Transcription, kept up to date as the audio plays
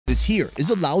This here is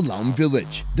a 𝐶𝐞𝐰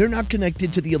village. They're not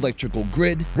connected to the electrical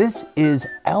grid. This is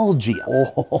algae.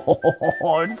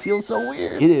 Oh, it feels so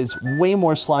weird. It is way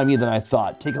more slimy than I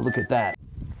thought. Take a look at that.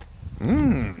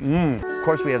 Of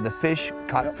course, we have the fish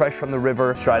caught fresh from the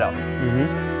river. Try it out.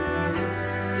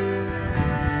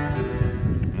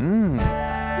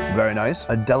 Very nice.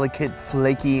 A delicate,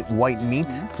 flaky white meat.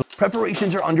 So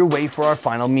preparations are underway for our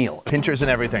final meal. Pinchers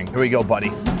and everything. Here we go,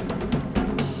 buddy.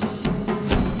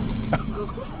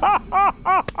 Look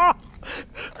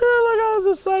how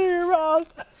the side of your mouth.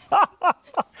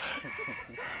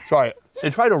 Sorry,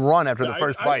 it tried to run after the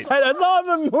first bite. I saw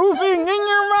them moving in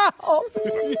your mouth.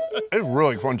 It's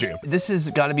really crunchy. This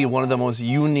has got to be one of the most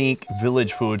unique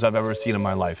village foods I've ever seen in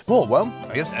my life. Cool, well,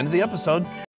 I guess end of the episode.